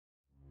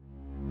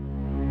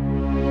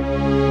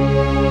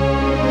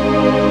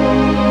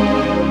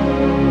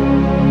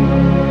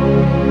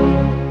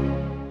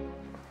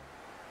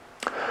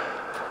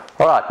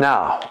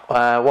now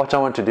what I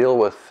want to deal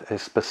with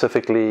is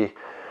specifically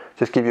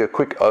just give you a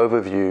quick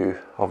overview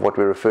of what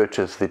we refer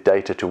to as the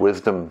data to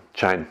wisdom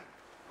chain.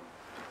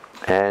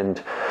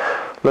 And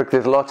look,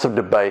 there's lots of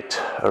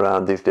debate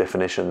around these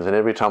definitions, and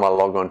every time I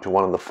log on to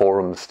one of the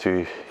forums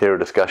to hear a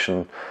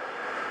discussion,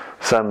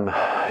 some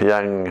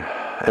young,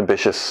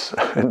 ambitious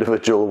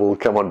individual will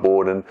come on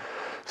board and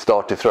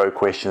start to throw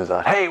questions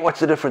out. Hey, what's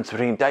the difference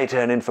between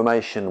data and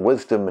information,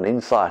 wisdom and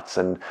insights?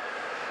 And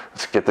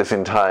let's get this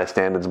entire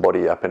standards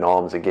body up in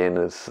arms again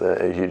as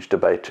a huge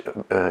debate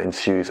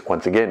ensues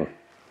once again.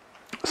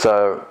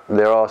 So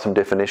there are some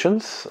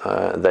definitions.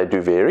 They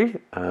do vary.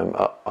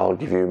 I'll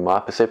give you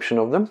my perception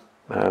of them,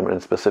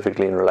 and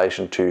specifically in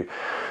relation to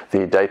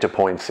the data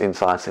points,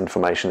 insights,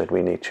 information that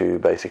we need to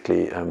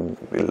basically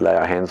lay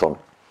our hands on.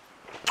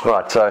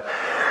 Right, so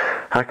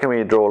how can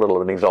we draw a little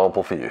of an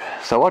example for you?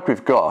 So what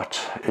we've got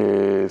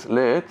is,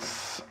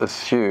 let's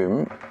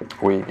assume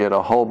we get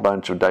a whole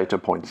bunch of data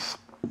points.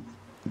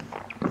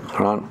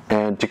 Right,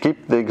 and to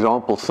keep the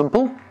example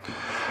simple,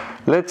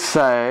 let's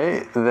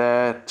say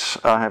that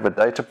I have a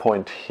data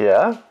point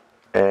here,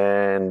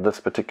 and this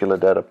particular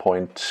data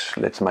point,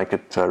 let's make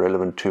it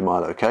relevant to my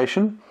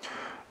location,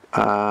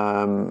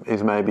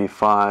 is maybe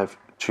 5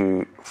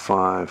 to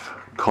 5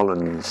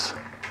 Collins.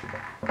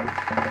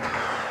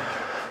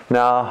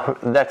 Now,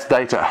 that's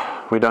data.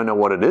 We don't know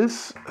what it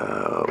is.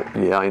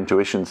 Our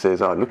intuition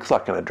says, oh, it looks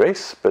like an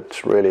address,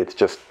 but really it's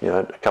just,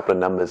 a couple of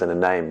numbers and a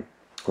name.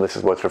 And this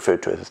is what's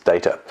referred to as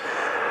data.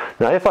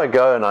 Now, if I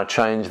go and I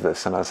change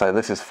this and I say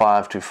this is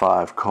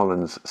 525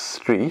 Collins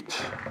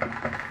Street,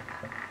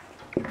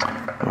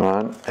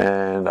 right,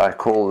 and I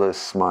call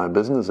this my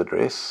business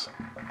address,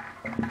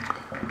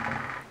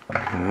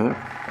 okay,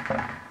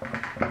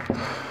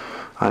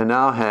 I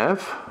now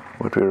have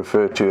what we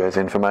refer to as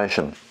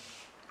information.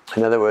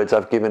 In other words,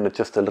 I've given it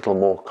just a little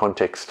more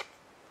context.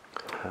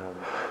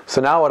 So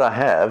now what I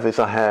have is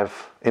I have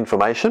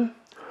information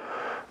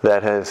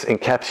that has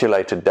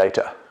encapsulated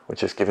data,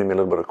 which is giving me a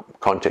little bit of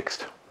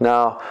context.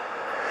 Now,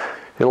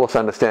 you'll also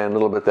understand a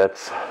little bit that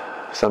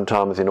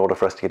sometimes in order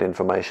for us to get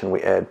information,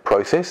 we add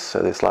process, so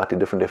there's slightly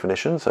different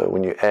definitions. So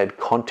when you add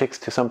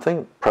context to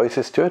something,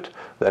 process to it,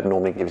 that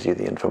normally gives you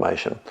the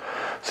information.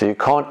 So you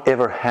can't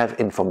ever have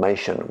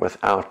information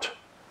without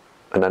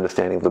an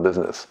understanding of the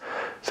business.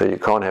 So you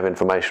can't have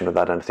information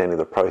without understanding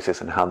the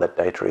process and how that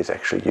data is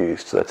actually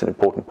used. So that's an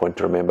important point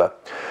to remember.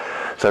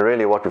 So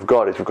really what we've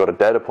got is we've got a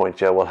data point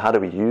here. Well, how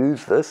do we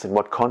use this? In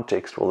what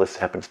context? Well, this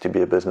happens to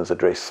be a business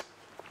address.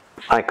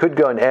 I could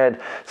go and add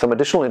some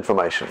additional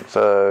information.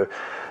 So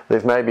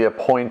there's maybe a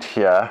point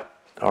here,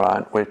 all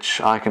right,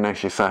 which I can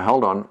actually say,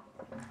 hold on,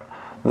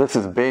 this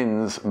is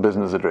Ben's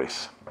business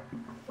address.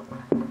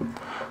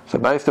 So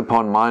based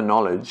upon my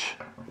knowledge,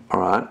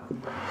 all right,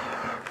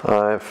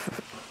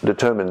 I've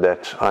determined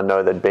that I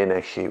know that Ben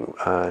actually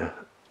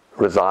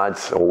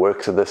resides or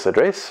works at this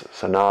address.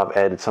 So now I've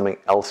added something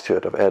else to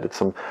it. I've added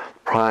some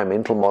prior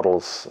mental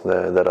models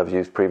that I've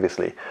used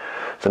previously.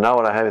 So now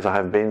what I have is I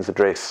have Ben's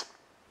address.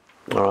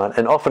 All right,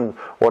 and often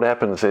what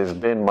happens is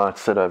Ben might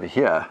sit over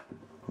here,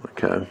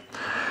 okay,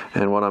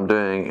 and what I'm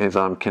doing is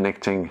I'm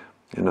connecting,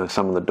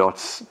 some of the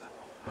dots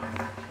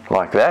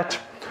like that.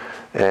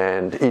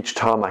 And each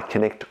time I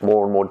connect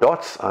more and more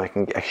dots, I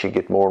can actually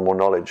get more and more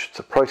knowledge. It's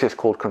a process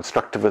called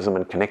constructivism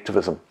and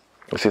connectivism.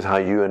 This is how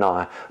you and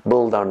I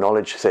build our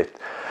knowledge set.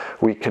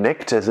 We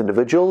connect as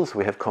individuals,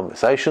 we have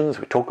conversations,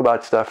 we talk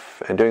about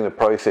stuff, and during the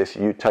process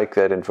you take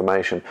that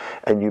information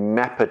and you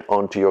map it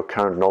onto your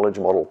current knowledge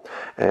model,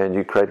 and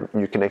you create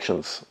new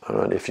connections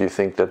if you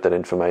think that that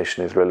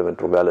information is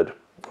relevant or valid.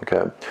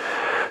 Okay.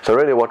 So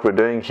really what we're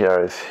doing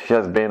here is,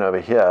 here's Ben over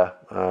here,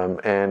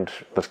 and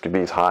this could be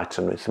his height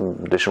and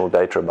some additional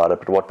data about it,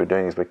 but what we're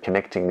doing is we're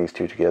connecting these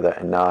two together,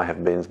 and now I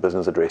have Ben's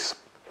business address.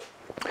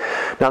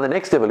 Now the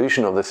next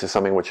evolution of this is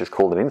something which is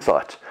called an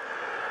insight.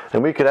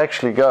 And we could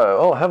actually go,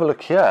 oh, have a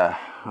look here.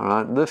 All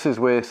right, this is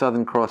where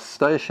Southern Cross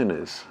Station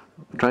is,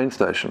 train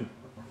station.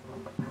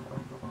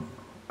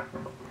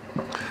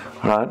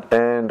 All right,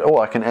 and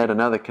I can add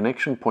another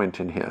connection point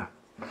in here.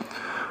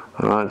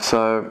 All right,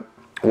 so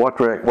what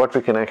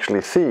we can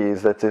actually see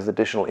is that there's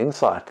additional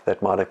insight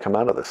that might have come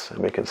out of this, and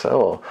we can say,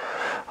 oh,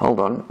 hold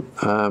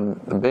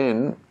on,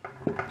 Ben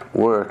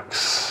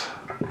works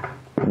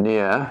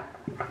near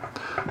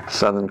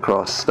Southern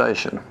Cross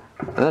Station.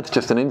 And that's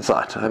just an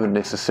insight. I haven't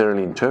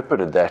necessarily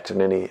interpreted that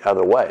in any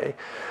other way.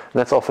 And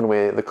that's often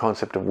where the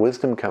concept of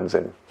wisdom comes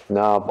in.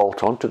 Now I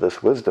bolt onto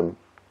this wisdom,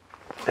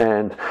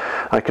 and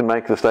I can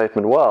make the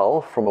statement,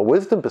 well, from a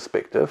wisdom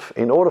perspective,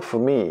 in order for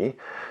me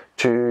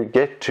to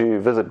get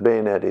to visit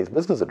Ben at his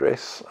business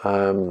address,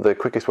 the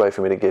quickest way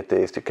for me to get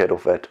there is to get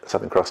off at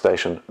Southern Cross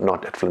Station,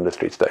 not at Flinders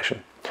Street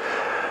Station.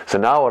 So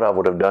now what I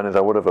would have done is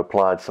I would have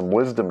applied some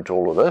wisdom to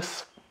all of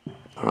this,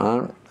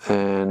 right,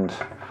 and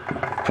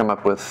come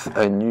up with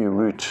a new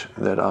route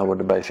that I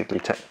would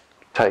basically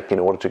take in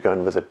order to go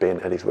and visit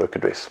Ben at his work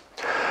address.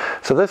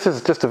 So this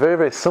is just a very,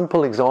 very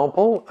simple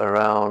example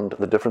around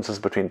the differences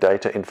between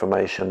data,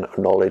 information,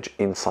 knowledge,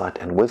 insight,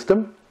 and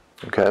wisdom.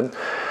 Okay.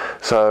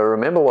 So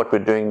remember, what we're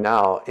doing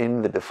now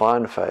in the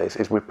define phase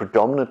is we're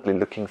predominantly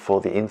looking for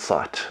the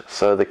insight,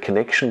 so the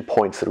connection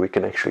points that we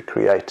can actually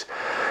create.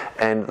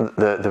 And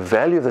the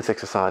value of this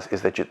exercise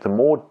is that the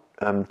more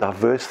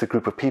diverse the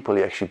group of people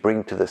you actually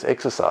bring to this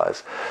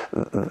exercise,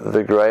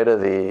 the greater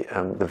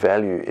the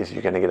value is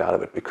you're going to get out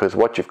of it. Because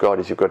what you've got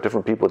is you've got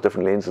different people with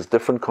different lenses,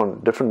 different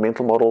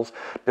mental models,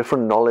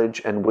 different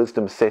knowledge and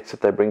wisdom sets that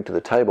they bring to the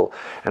table.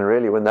 And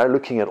really, when they're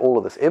looking at all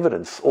of this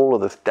evidence, all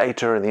of this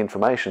data and the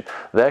information,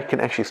 they can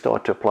actually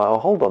start to apply, oh,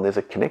 hold on, there's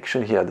a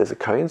connection here, there's a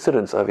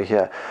coincidence over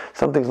here,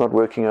 something's not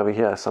working over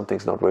here,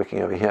 something's not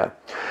working over here.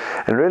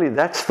 And really,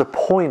 that's the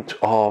point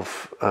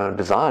of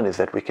design, is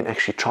that we can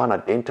actually try and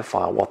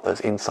identify what those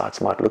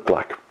insights might look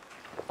like.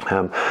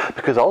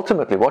 Because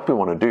ultimately what we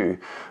want to do,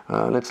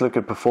 let's look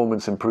at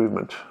performance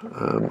improvement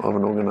of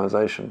an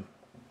organization.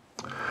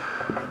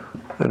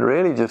 It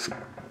really just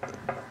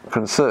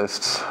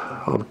consists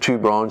of two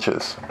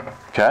branches.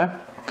 Okay?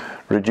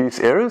 Reduce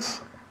errors.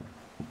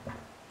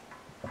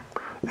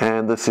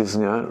 And this is, a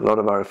lot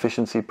of our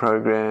efficiency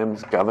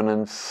programs,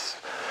 governance,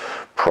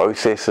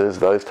 processes,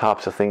 those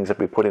types of things that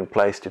we put in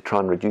place to try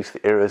and reduce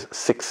the errors.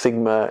 Six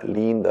Sigma,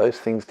 Lean, those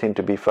things tend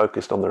to be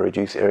focused on the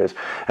reduce errors.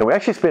 And we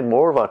actually spend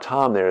more of our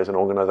time there as an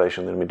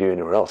organization than we do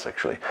anywhere else,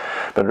 actually.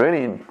 But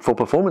really, for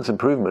performance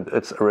improvement,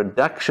 it's a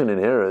reduction in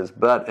errors,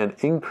 but an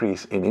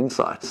increase in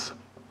insights.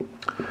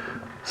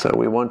 So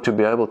we want to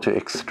be able to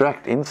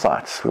extract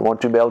insights. We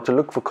want to be able to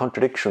look for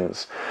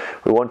contradictions.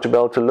 We want to be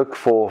able to look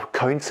for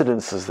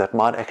coincidences that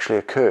might actually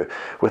occur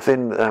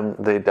within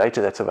the data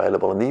that's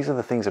available. And these are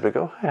the things that we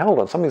go, hey, hold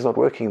on, something's not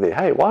working there.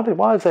 Hey,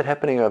 why is that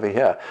happening over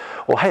here?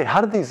 Or hey, how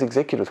did these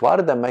executives, why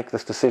did they make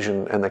this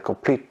decision and the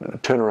complete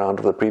turnaround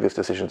of the previous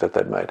decisions that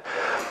they'd made?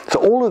 So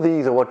all of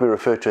these are what we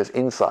refer to as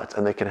insights,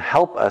 and they can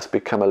help us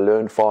become a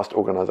learn fast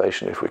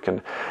organization if we can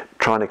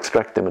try and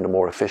extract them in a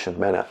more efficient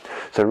manner.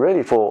 So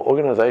really, for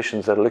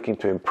organizations that are looking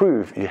to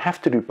improve, you have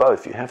to do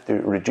both. You have to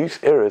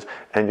reduce errors,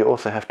 and you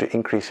also have to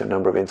increase your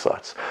number of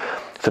insights.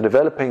 So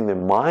developing the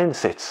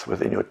mindsets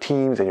within your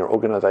teams and your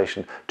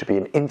organization to be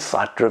an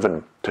insight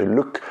driven, to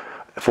look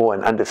for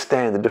and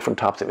understand the different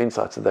types of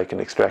insights that they can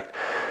extract.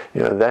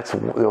 That's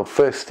your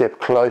first step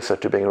closer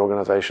to being an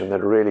organization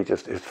that really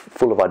just is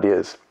full of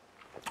ideas,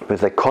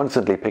 because they're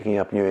constantly picking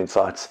up new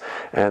insights,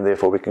 and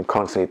therefore we can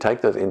constantly take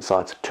those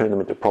insights, turn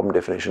them into problem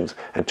definitions,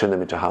 and turn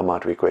them into how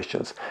might we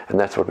questions. And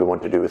that's what we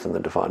want to do within the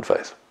define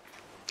phase.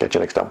 Catch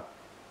you next time.